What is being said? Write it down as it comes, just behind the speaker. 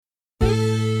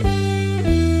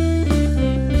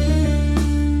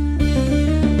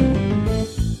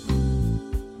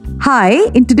Hi,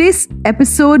 in today's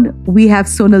episode, we have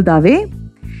Sonal Dave.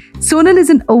 Sonal is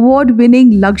an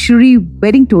award-winning luxury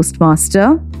wedding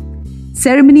Toastmaster,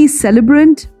 ceremony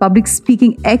celebrant, public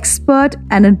speaking expert,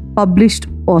 and a published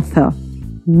author.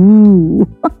 Ooh,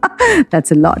 that's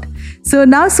a lot. So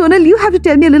now, Sonal, you have to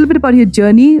tell me a little bit about your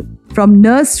journey from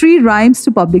nursery rhymes to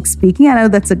public speaking. I know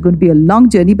that's going to be a long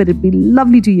journey, but it'd be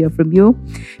lovely to hear from you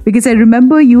because I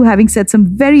remember you having said some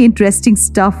very interesting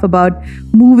stuff about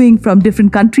moving from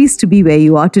different countries to be where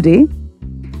you are today.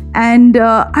 And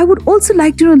I would also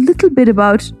like to know a little bit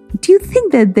about, do you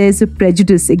think that there's a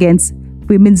prejudice against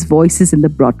women's voices in the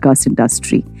broadcast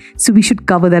industry? So we should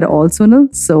cover that all,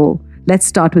 Sonal. So let's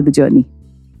start with the journey.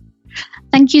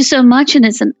 Thank you so much, and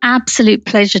it's an absolute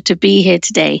pleasure to be here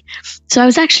today. So I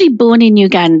was actually born in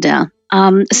Uganda.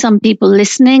 Some people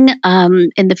listening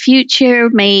in the future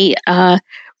may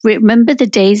remember the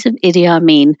days of Idi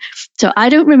Amin. So I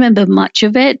don't remember much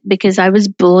of it because I was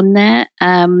born there.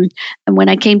 And when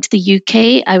I came to the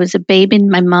UK, I was a babe in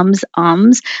my mum's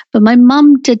arms. But my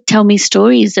mum did tell me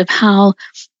stories of how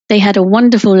they had a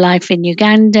wonderful life in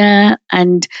Uganda,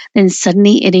 and then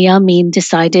suddenly Idi Amin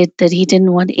decided that he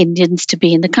didn't want Indians to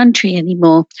be in the country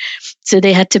anymore. So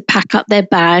they had to pack up their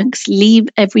bags, leave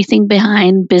everything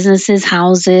behind, businesses,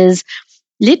 houses,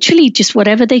 literally just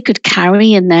whatever they could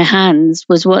carry in their hands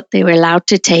was what they were allowed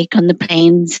to take on the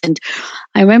planes. And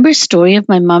I remember a story of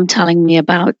my mum telling me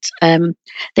about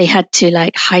they had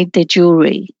to hide their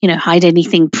jewelry, hide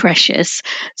anything precious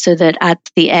so that at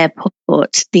the airport,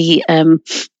 the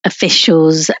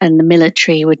officials and the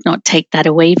military would not take that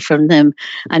away from them,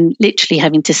 and literally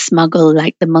having to smuggle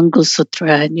the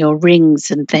Mangalsutra and your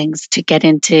rings and things to get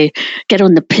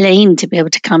on the plane to be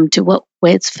able to come to what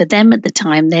was for them at the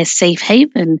time their safe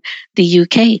haven, the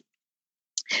UK.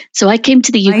 So I came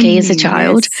to the UK as a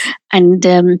child, yes.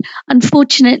 And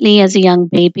unfortunately, as a young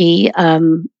baby,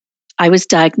 I was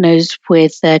diagnosed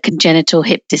with congenital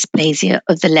hip dysplasia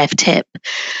of the left hip.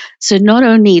 So not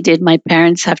only did my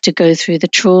parents have to go through the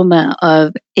trauma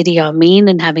of Idi Amin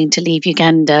and having to leave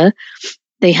Uganda,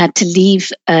 they had to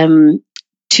leave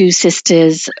two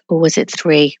sisters, or was it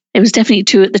three? It was definitely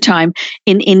two at the time,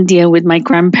 in India with my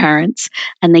grandparents.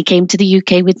 And they came to the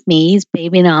UK with me as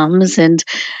baby in arms and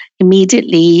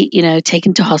immediately,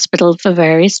 taken to hospital for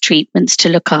various treatments to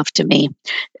look after me,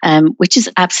 which has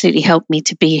absolutely helped me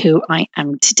to be who I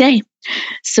am today.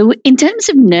 So in terms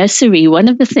of nursery, one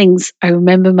of the things I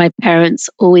remember my parents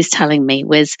always telling me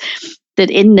was that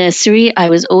in nursery, I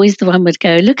was always the one who would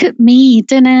go, look at me,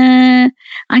 dinner,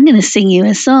 I'm going to sing you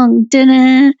a song,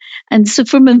 dinner. And so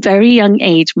from a very young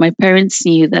age, my parents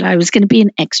knew that I was going to be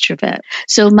an extrovert.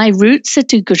 So my roots are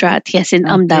to Gujarat, yes, in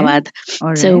Ahmedabad.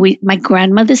 Right. So my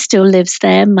grandmother still lives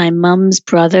there. My mum's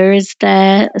brother is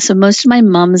there. So most of my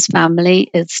mum's family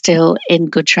is still in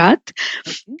Gujarat.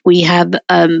 Okay. We have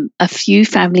a few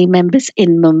family members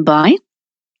in Mumbai.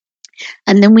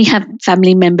 And then we have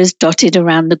family members dotted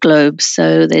around the globe.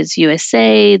 So there's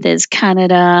USA, there's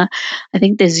Canada, I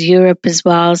think there's Europe as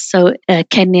well, so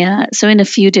Kenya, so in a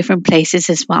few different places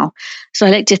as well. So I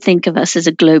like to think of us as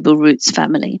a global roots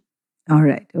family. All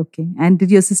right, okay. And did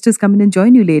your sisters come in and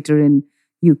join you later in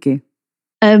UK?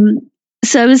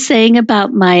 So I was saying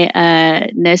about my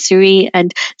nursery,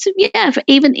 and so yeah,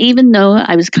 even though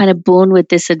I was kind of born with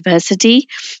this adversity,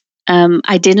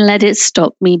 I didn't let it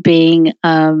stop me being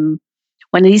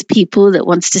one of these people that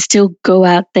wants to still go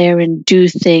out there and do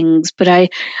things. But I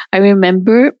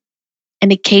remember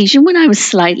an occasion when I was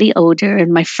slightly older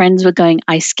and my friends were going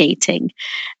ice skating,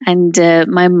 and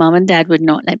my mom and dad would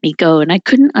not let me go. And I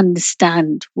couldn't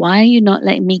understand, why are you not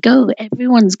letting me go?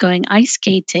 Everyone's going ice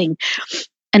skating.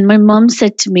 And my mom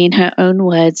said to me in her own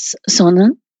words,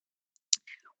 Sonal,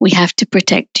 we have to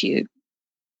protect you.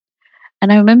 And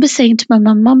I remember saying to my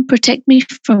mom, protect me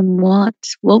from what?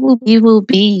 What will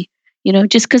be?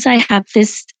 Just because I have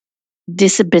this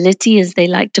disability, as they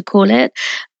like to call it,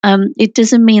 it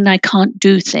doesn't mean I can't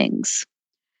do things.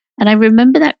 And I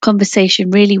remember that conversation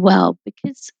really well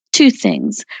because two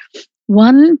things.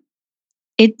 One,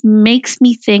 it makes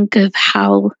me think of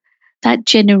how that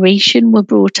generation were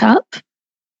brought up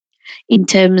in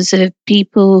terms of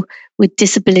people with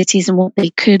disabilities and what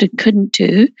they could and couldn't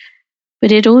do.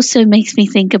 But it also makes me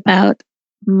think about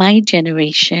my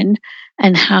generation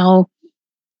and how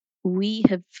we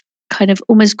have kind of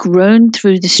almost grown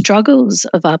through the struggles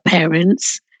of our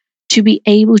parents to be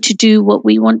able to do what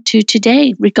we want to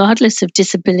today, regardless of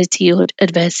disability or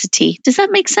adversity. Does that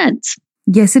make sense?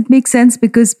 Yes, it makes sense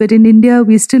but in India,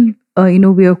 we're still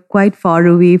we are quite far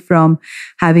away from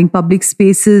having public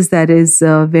spaces that is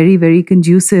very, very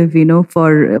conducive,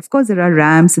 for, of course, there are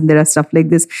ramps and there are stuff like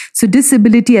this. So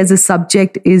disability as a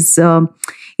subject is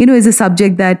a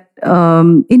subject that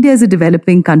India is a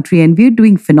developing country and we're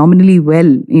doing phenomenally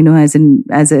well,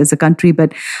 as a country.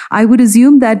 But I would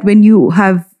assume that when you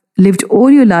have lived all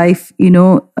your life, in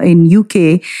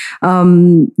UK,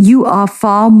 you are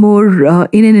far more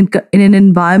in an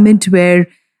environment where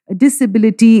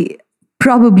disability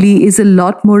probably is a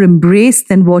lot more embraced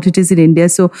than what it is in India.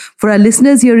 So for our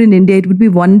listeners here in India, it would be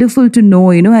wonderful to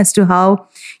know, as to how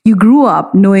you grew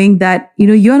up knowing that,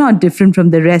 you're not different from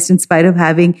the rest in spite of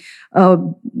having, a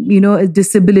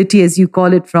disability, as you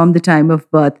call it, from the time of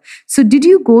birth. So did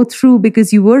you go through,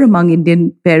 because you were among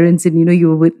Indian parents and, you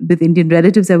were with Indian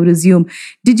relatives, I would assume,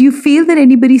 did you feel that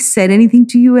anybody said anything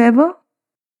to you ever?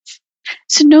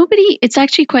 So it's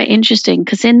actually quite interesting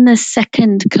because in the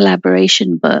second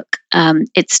collaboration book,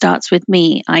 It Starts With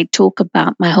Me, I talk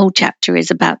about, my whole chapter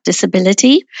is about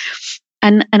disability.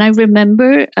 And I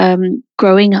remember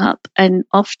growing up, and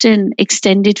often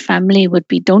extended family would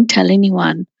be, don't tell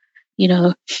anyone,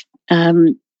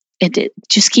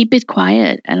 just keep it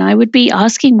quiet. And I would be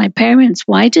asking my parents,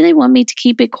 why do they want me to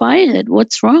keep it quiet?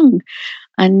 What's wrong?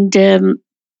 And,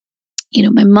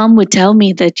 my mom would tell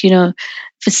me that,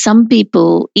 for some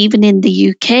people, even in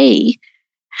the UK,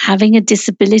 having a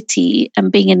disability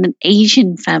and being in an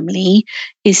Asian family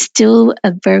is still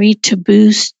a very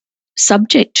taboo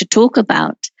subject to talk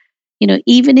about.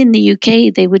 Even in the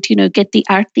UK, they would, get the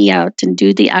aarti out and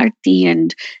do the aarti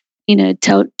and,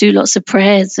 do lots of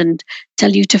prayers and tell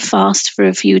you to fast for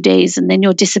a few days and then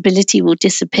your disability will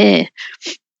disappear.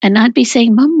 And I'd be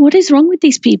saying, Mum, what is wrong with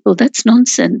these people? That's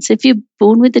nonsense. If you're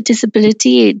born with a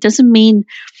disability, it doesn't mean,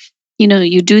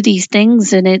 you do these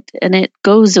things and it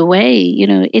goes away.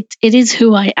 It is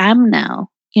who I am now.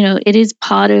 It is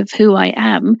part of who I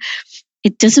am.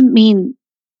 It doesn't mean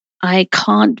I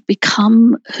can't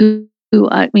become who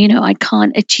I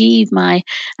can't achieve my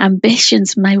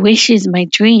ambitions, my wishes, my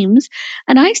dreams.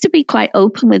 And I used to be quite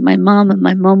open with my mom, and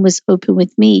my mom was open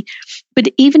with me. But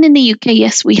even in the UK,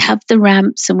 yes, we have the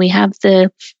ramps and we have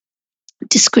the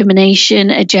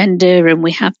discrimination agenda and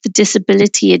we have the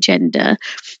disability agenda.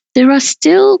 There are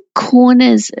still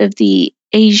corners of the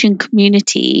Asian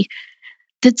community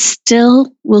that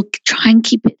still will try and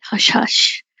keep it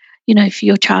hush-hush. If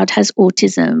your child has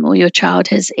autism or your child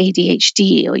has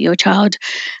ADHD or your child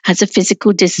has a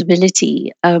physical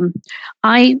disability,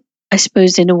 I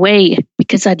suppose in a way,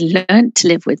 because I'd learned to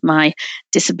live with my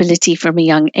disability from a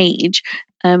young age,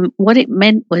 what it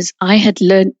meant was I had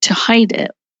learned to hide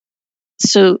it.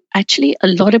 So actually, a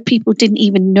lot of people didn't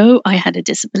even know I had a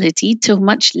disability till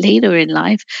much later in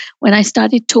life when I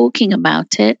started talking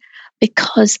about it,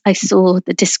 because I saw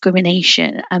the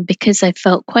discrimination and because I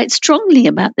felt quite strongly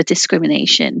about the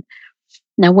discrimination.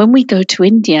 Now, when we go to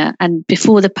India, and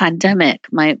before the pandemic,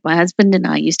 my husband and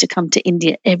I used to come to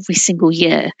India every single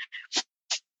year.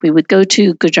 We would go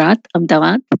to Gujarat,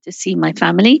 Ahmedabad, to see my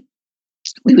family.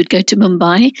 We would go to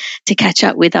Mumbai to catch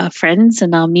up with our friends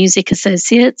and our music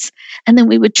associates, and then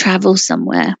we would travel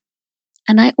somewhere.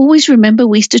 And I always remember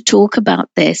we used to talk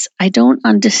about this. I don't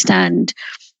understand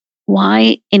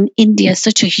why in India,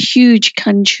 such a huge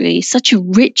country, such a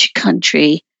rich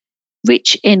country,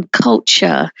 rich in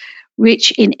culture,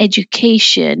 rich in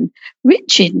education,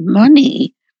 rich in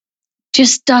money,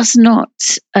 just does not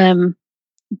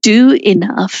do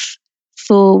enough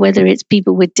for whether it's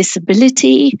people with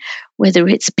disability, whether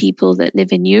it's people that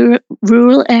live in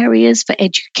rural areas for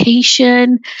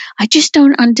education. I just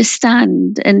don't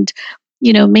understand. And,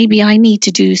 maybe I need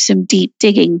to do some deep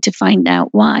digging to find out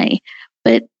why.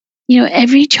 But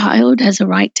every child has a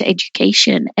right to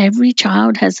education. Every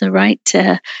child has a right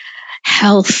to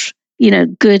health,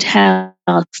 good health,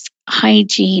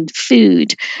 hygiene,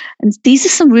 food. And these are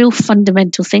some real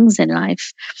fundamental things in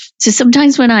life. So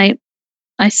sometimes when I'm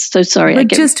so sorry. But I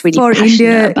get just really for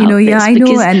India, about I know,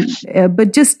 because, and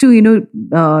but just to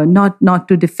not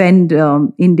to defend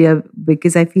India,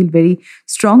 because I feel very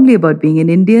strongly about being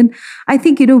an Indian. I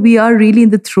think we are really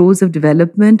in the throes of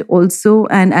development also,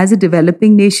 and as a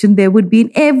developing nation, there would be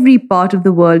in every part of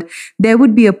the world there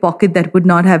would be a pocket that would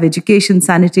not have education,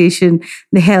 sanitation,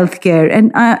 the healthcare,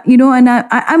 and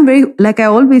I'm very, like I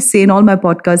always say in all my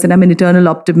podcasts, and I'm an eternal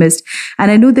optimist, and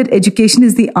I know that education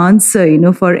is the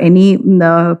answer, for any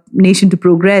nation to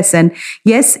progress. And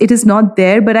yes, it is not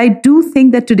there, but I do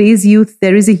think that today's youth,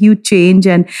 there is a huge change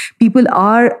and people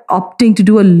are opting to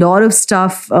do a lot of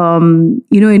stuff,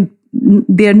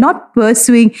 they're not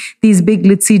pursuing these big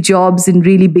litzy jobs in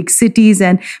really big cities,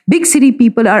 and big city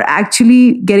people are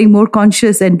actually getting more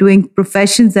conscious and doing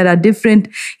professions that are different,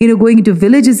 going into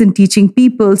villages and teaching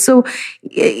people. So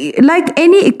like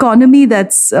any economy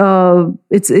that's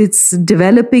it's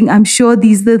developing, I'm sure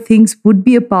these are the things would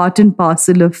be a part and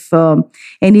parcel of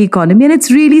any economy. And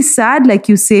it's really sad, like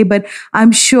you say, but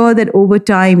I'm sure that over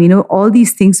time, all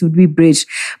these things would be bridged.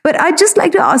 But I'd just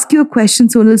like to ask you a question,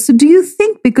 Sonal. So do you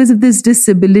think because of this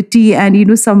disability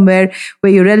and, somewhere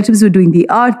where your relatives were doing the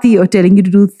aarti or telling you to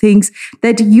do things,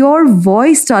 that your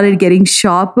voice started getting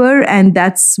sharper and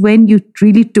that's when you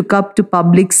really took up to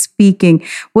public speaking?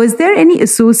 Was there any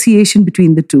association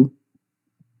between the two?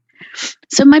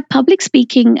 So my public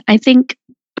speaking, I think,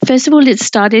 first of all, it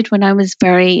started when I was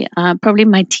probably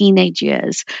my teenage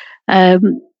years. I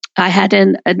had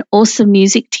an awesome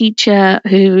music teacher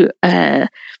who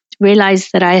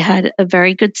realized that I had a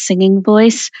very good singing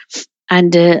voice,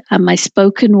 and my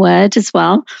spoken word as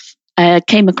well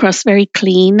came across very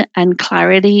clean and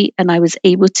clarity, and I was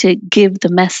able to give the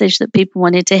message that people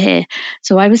wanted to hear.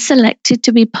 So I was selected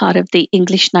to be part of the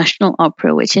English National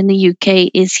Opera, which in the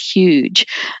UK is huge,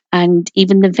 and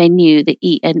even the venue, the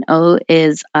ENO,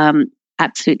 is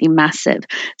absolutely massive.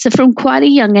 So from quite a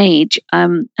young age,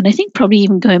 and I think probably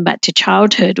even going back to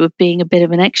childhood with being a bit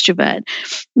of an extrovert,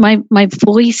 my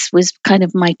voice was kind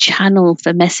of my channel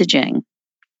for messaging.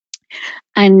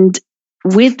 And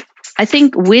I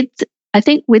think with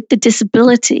the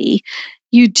disability,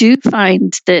 you do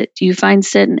find that you find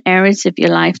certain areas of your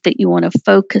life that you want to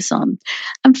focus on.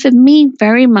 And for me,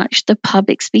 very much the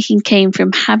public speaking came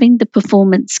from having the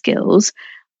performance skills,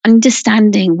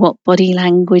 understanding what body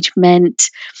language meant,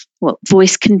 what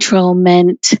voice control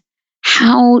meant,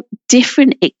 how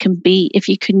different it can be if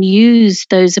you can use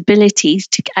those abilities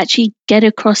to actually get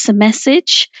across a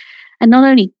message. And not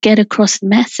only get across the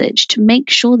message, to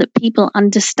make sure that people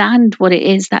understand what it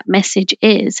is that message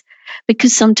is.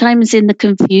 Because sometimes in the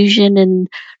confusion and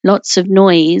lots of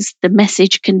noise, the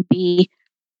message can be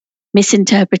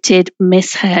misinterpreted,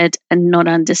 misheard, and not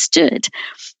understood.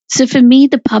 So for me,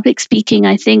 the public speaking,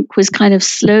 I think, was kind of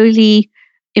slowly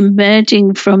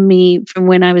emerging from me from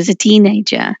when I was a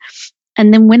teenager.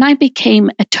 And then when I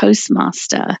became a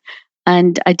Toastmaster,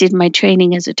 and I did my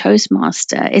training as a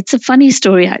Toastmaster. It's a funny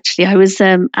story, actually. I was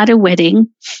at a wedding,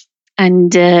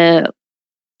 and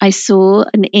I saw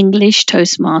an English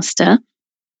Toastmaster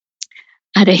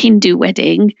at a Hindu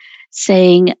wedding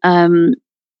saying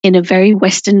in a very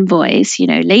Western voice,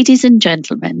 ladies and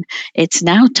gentlemen, it's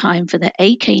now time for the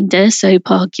Akanda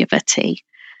Sopagyavati.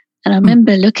 And I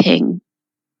remember looking,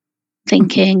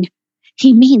 thinking,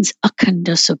 he means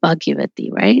Akanda Sopagyavati,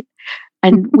 right?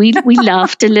 And we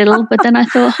laughed a little, but then I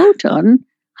thought, hold on,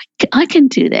 I can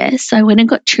do this. I went and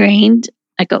got trained.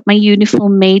 I got my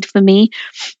uniform made for me.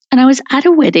 And I was at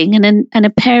a wedding, and a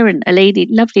parent,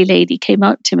 lovely lady, came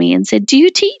up to me and said, do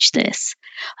you teach this?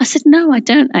 I said, no, I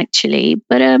don't actually,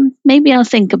 but maybe I'll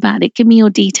think about it. Give me your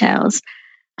details.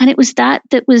 And it was that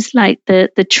was like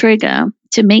the trigger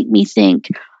to make me think,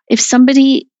 if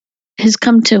somebody has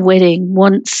come to a wedding,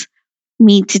 wants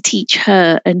me to teach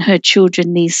her and her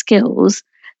children these skills,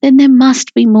 then there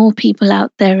must be more people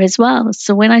out there as well.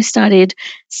 So when I started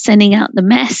sending out the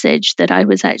message that I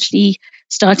was actually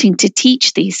starting to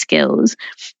teach these skills,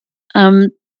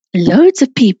 loads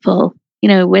of people,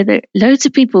 loads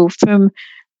of people from,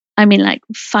 like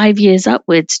 5 years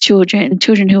upwards, children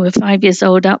who were 5 years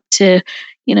old up to,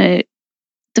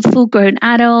 the full-grown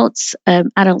adults,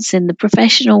 adults in the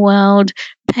professional world,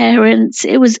 parents.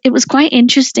 It was quite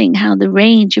interesting how the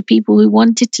range of people who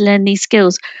wanted to learn these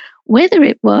skills, whether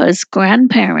it was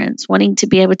grandparents wanting to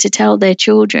be able to tell their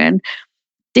children,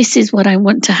 this is what I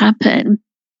want to happen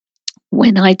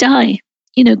when I die.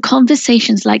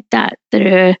 Conversations like that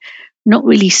are not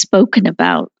really spoken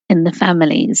about in the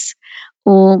families,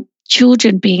 or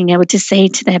children being able to say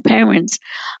to their parents,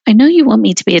 I know you want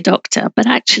me to be a doctor, but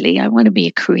actually I want to be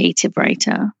a creative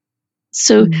writer.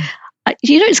 So,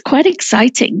 it's quite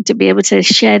exciting to be able to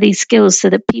share these skills so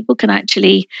that people can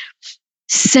actually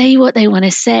say what they want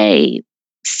to say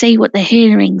what they're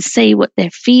hearing, say what they're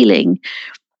feeling.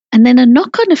 And then a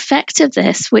knock-on effect of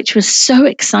this, which was so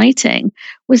exciting,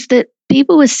 was that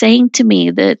people were saying to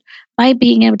me that by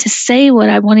being able to say what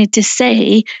I wanted to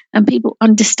say and people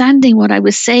understanding what I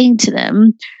was saying to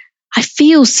them, I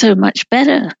feel so much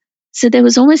better. So there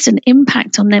was almost an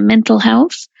impact on their mental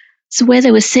health. So where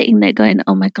they were sitting there going,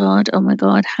 oh my God,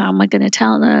 how am I going to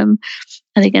tell them?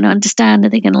 Are they going to understand? Are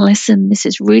they going to listen? This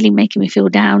is really making me feel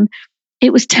down.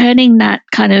 It was turning that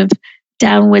kind of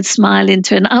downward smile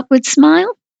into an upward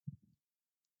smile.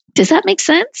 Does that make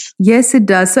sense? Yes, it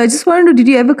does. So I just want to know, did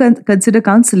you ever consider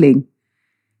counseling?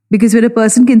 Because when a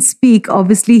person can speak,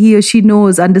 obviously he or she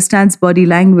understands body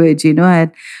language,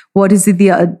 and what is it?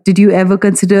 Did you ever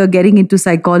consider getting into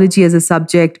psychology as a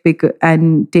subject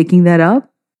and taking that up?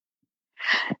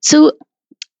 So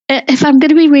if I'm going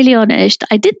to be really honest,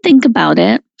 I did think about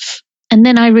it. And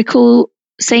then I recall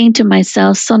saying to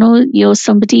myself, Sonal, you're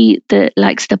somebody that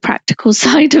likes the practical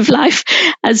side of life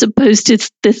as opposed to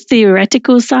the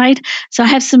theoretical side. So I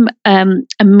have some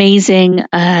amazing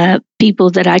people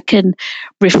that I can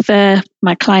refer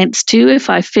my clients to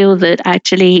if I feel that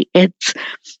actually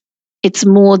it's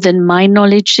more than my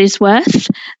knowledge is worth,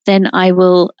 then I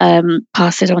will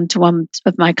pass it on to one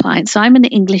of my clients. So I'm an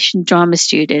English and drama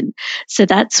student. So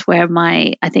that's where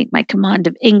I think my command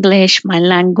of English, my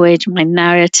language, my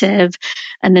narrative,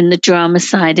 and then the drama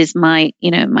side is my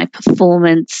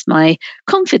performance, my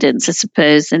confidence, I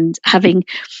suppose, and having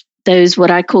those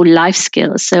what I call life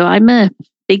skills. So I'm a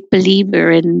big believer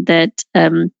in that.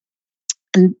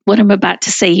 And what I'm about to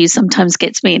say sometimes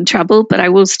gets me in trouble, but I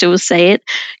will still say it.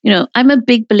 I'm a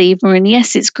big believer in,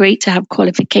 yes, it's great to have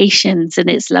qualifications and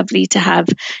it's lovely to have,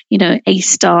 A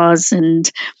stars and,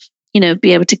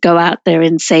 be able to go out there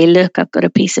and say, look, I've got a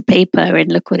piece of paper and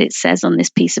look what it says on this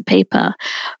piece of paper.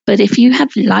 But if you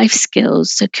have life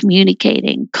skills, so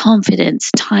communicating, confidence,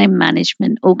 time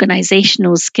management,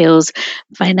 organizational skills,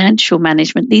 financial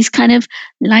management, these kind of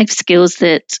life skills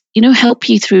that, help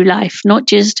you through life, not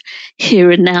just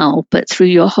here and now, but through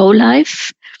your whole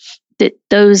life, that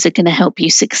those are going to help you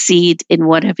succeed in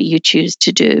whatever you choose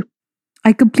to do.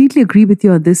 I completely agree with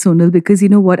you on this, Sonal, because you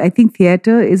know what? I think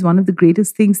theater is one of the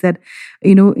greatest things that,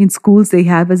 in schools they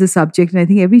have as a subject. And I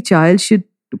think every child should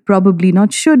probably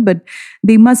not should, but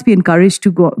they must be encouraged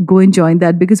to go and join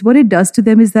that, because what it does to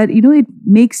them is that, it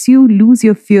makes you lose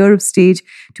your fear of stage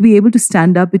to be able to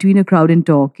stand up between a crowd and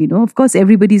talk. Of course,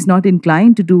 everybody's not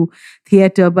inclined to do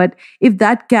theater, but if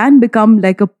that can become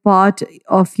like a part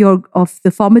of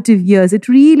the formative years, it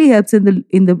really helps in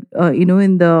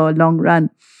the long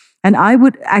run. And I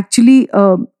would actually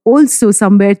also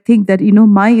somewhere think that,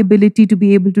 my ability to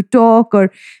be able to talk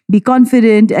or be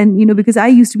confident and, because I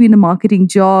used to be in a marketing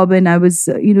job and I was,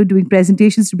 doing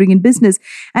presentations to bring in business.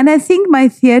 And I think my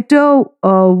theater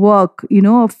work,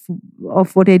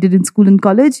 of what I did in school and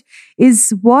college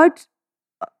is what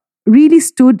really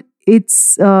stood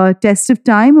its test of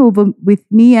time over with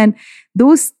me. And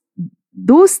those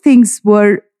things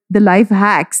were the life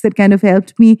hacks that kind of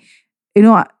helped me.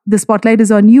 The spotlight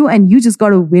is on you and you just got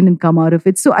to win and come out of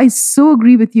it. So I so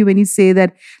agree with you when you say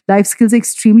that life skills are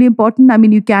extremely important. I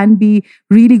mean, you can be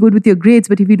really good with your grades,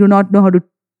 but if you do not know how to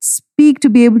speak to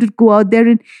be able to go out there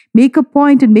and make a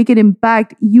point and make an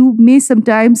impact, you may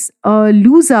sometimes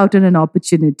lose out on an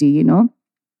opportunity, But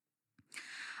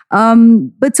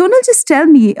Sonal, just tell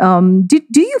me,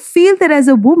 do you feel that as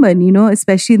a woman,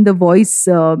 especially in the voice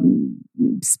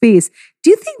space, do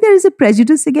you think there is a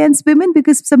prejudice against women?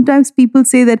 Because sometimes people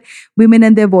say that women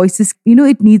and their voices,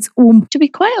 it needs oomph. To be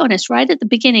quite honest, right at the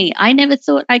beginning, I never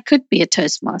thought I could be a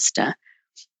Toastmaster,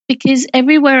 because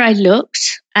everywhere I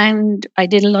looked, and I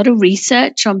did a lot of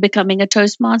research on becoming a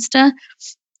Toastmaster,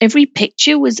 every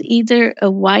picture was either a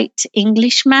white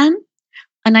English man,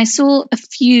 and I saw a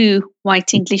few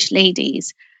white English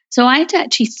ladies. So I had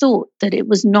actually thought that it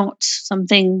was not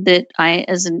something that I,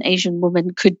 as an Asian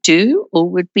woman, could do or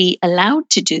would be allowed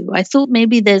to do. I thought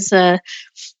maybe there's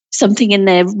something in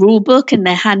their rule book and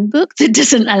their handbook that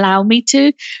doesn't allow me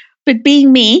to. But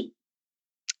being me,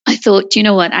 I thought, you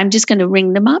know what, I'm just going to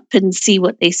ring them up and see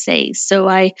what they say. So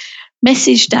I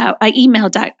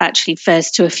emailed out actually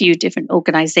first to a few different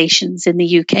organizations in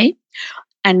the UK.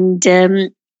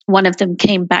 And one of them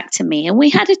came back to me and we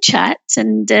had a chat,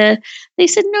 and they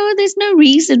said, no, there's no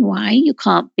reason why you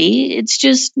can't be. It's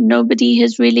just nobody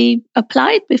has really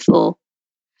applied before.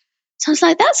 So I was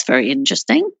like, that's very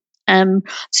interesting. So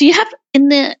you have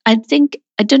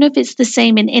I don't know if it's the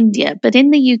same in India, but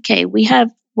in the UK, we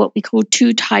have what we call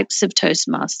two types of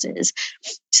Toastmasters.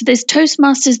 So there's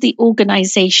Toastmasters, the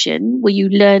organization, where you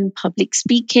learn public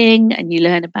speaking and you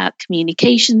learn about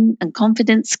communication and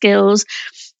confidence skills,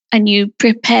 and you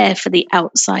prepare for the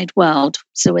outside world.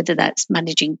 So whether that's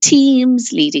managing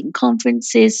teams, leading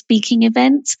conferences, speaking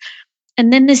events.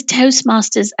 And then there's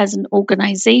Toastmasters as an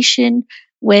organization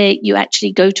where you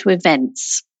actually go to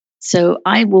events. So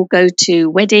I will go to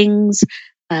weddings,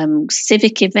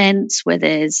 civic events where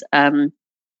there's the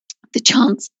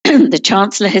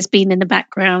chancellor has been in the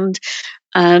background.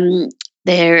 I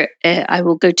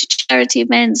will go to charity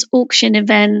events, auction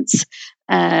events,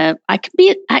 I can be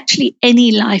at actually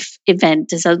any life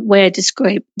event, as a way I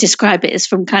describe it, is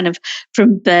from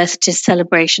birth to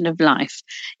celebration of life.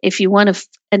 If you want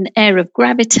an air of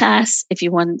gravitas, if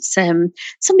you want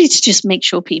somebody to just make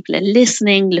sure people are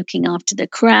listening, looking after the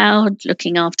crowd,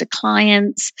 looking after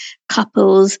clients,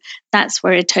 couples, that's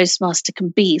where a Toastmaster can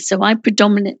be. So I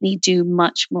predominantly do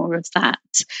much more of that.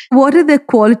 What are the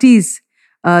qualities,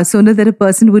 Sonal, that a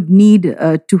person would need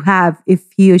to have if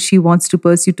he or she wants to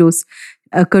pursue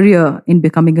a career in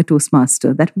becoming a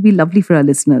Toastmaster? That would be lovely for our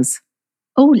listeners.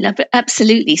 Oh, love it.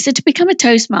 Absolutely. So to become a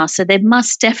Toastmaster, there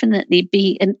must definitely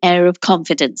be an air of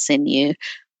confidence in you,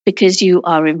 because you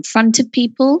are in front of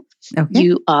people,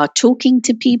 you are talking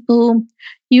to people,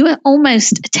 you are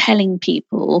almost telling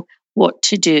people what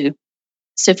to do.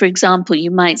 So, for example,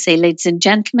 you might say, ladies and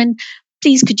gentlemen,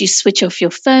 please could you switch off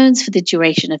your phones for the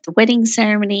duration of the wedding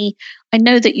ceremony? I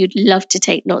know that you'd love to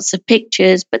take lots of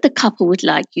pictures, but the couple would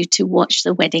like you to watch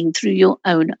the wedding through your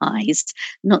own eyes,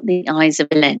 not the eyes of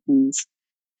a lens.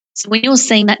 So when you're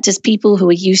saying that to people who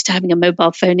are used to having a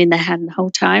mobile phone in their hand the whole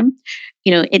time,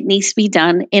 it needs to be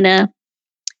done in a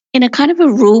kind of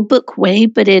a rule book way,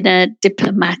 but in a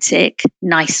diplomatic,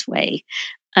 nice way.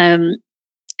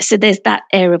 So there's that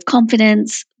air of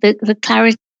confidence. The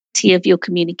clarity of your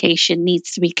communication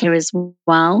needs to be clear as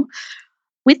well.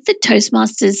 With the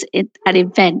Toastmasters at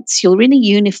events, you're in a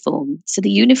uniform. So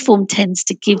the uniform tends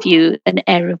to give you an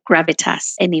air of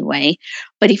gravitas anyway.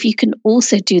 But if you can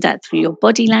also do that through your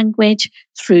body language,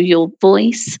 through your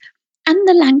voice, and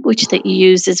the language that you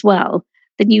use as well,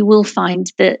 then you will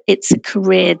find that it's a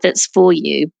career that's for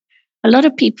you. A lot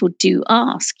of people do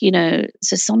ask,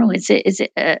 so Sonal,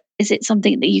 is it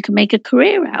something that you can make a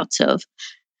career out of?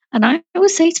 And I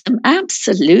always say to them,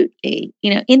 absolutely.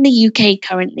 In the UK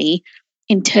currently,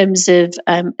 in terms of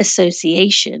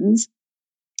associations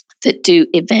that do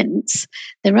events,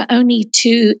 there are only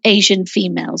 2 Asian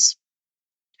females.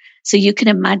 So you can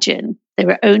imagine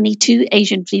there are only 2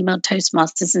 Asian female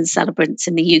Toastmasters and celebrants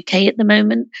in the UK at the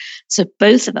moment. So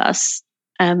both of us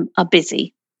are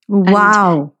busy.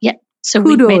 Wow. So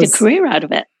Kudos. We've made a career out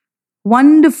of it.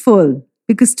 Wonderful.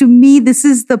 Because to me, this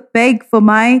is the peg for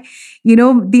my,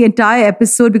 the entire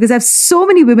episode, because I have so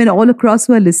many women all across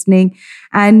who are listening.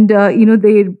 And,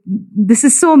 this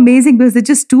is so amazing because they're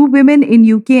just 2 women in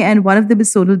UK, and one of them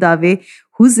is Sonal Dave,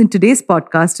 who's in today's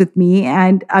podcast with me.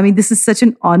 And I mean, this is such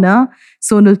an honor,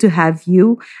 Sonal, to have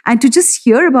you and to just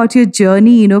hear about your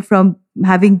journey, from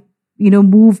having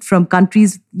moved from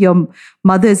countries, your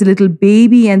mother is a little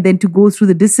baby, and then to go through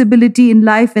the disability in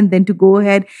life, and then to go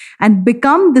ahead and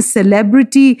become the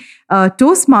celebrity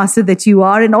Toastmaster that you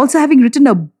are, and also having written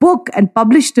a book and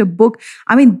published a book.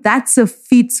 I mean, that's a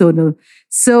feat, Sonal.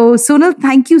 So, Sonal,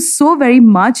 thank you so very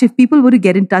much. If people were to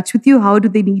get in touch with you, how do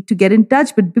they need to get in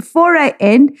touch? But before I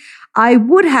end, I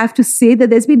would have to say that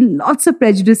there's been lots of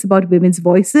prejudice about women's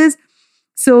voices.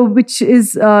 So, which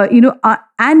is,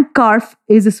 Anne Karf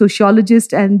is a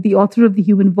sociologist and the author of The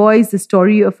Human Voice, the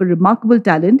story of a remarkable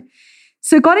talent.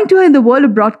 So, according to her, in the world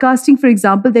of broadcasting, for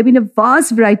example, there have been a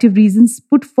vast variety of reasons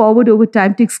put forward over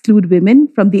time to exclude women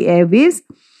from the airwaves.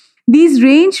 These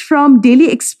range from Daily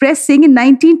Express saying in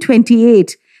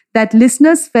 1928 that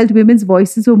listeners felt women's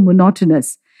voices were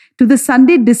monotonous, to the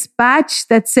Sunday Dispatch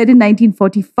that said in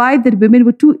 1945 that women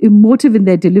were too emotive in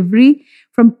their delivery,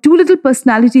 from too little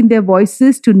personality in their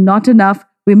voices to not enough,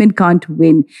 women can't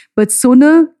win. But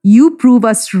Sonal, you prove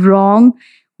us wrong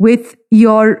with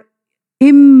your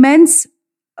immense,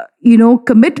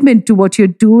 commitment to what you're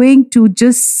doing, to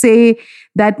just say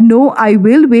that, no, I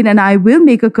will win and I will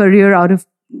make a career out of,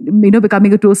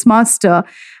 becoming a Toastmaster.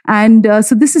 And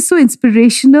so this is so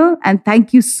inspirational. And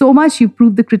thank you so much. You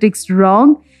proved the critics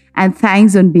wrong. And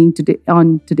thanks on being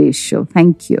on today's show.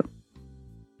 Thank you.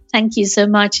 Thank you so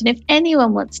much. And if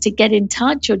anyone wants to get in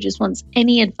touch or just wants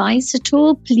any advice at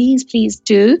all, please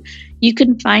do. You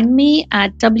can find me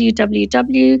at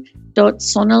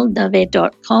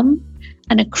www.sonaldave.com.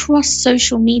 And across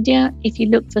social media, if you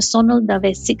look for Sonal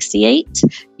Dave 68,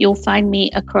 you'll find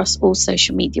me across all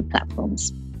social media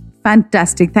platforms.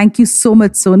 Fantastic. Thank you so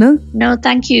much, Sonal. No,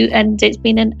 thank you. And it's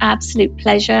been an absolute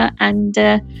pleasure. And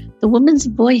the woman's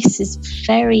voice is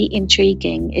very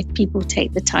intriguing if people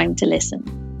take the time to listen.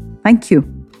 Thank you.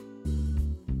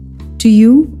 To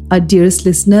you, our dearest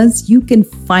listeners, you can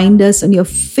find us on your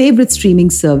favorite streaming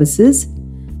services.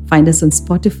 Find us on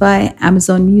Spotify,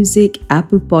 Amazon Music,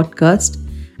 Apple Podcast,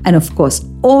 and of course,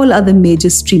 all other major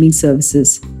streaming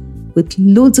services. With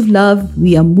loads of love,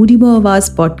 we are Moody Mo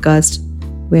Awaz Podcast,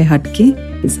 where Hatke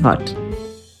is hot.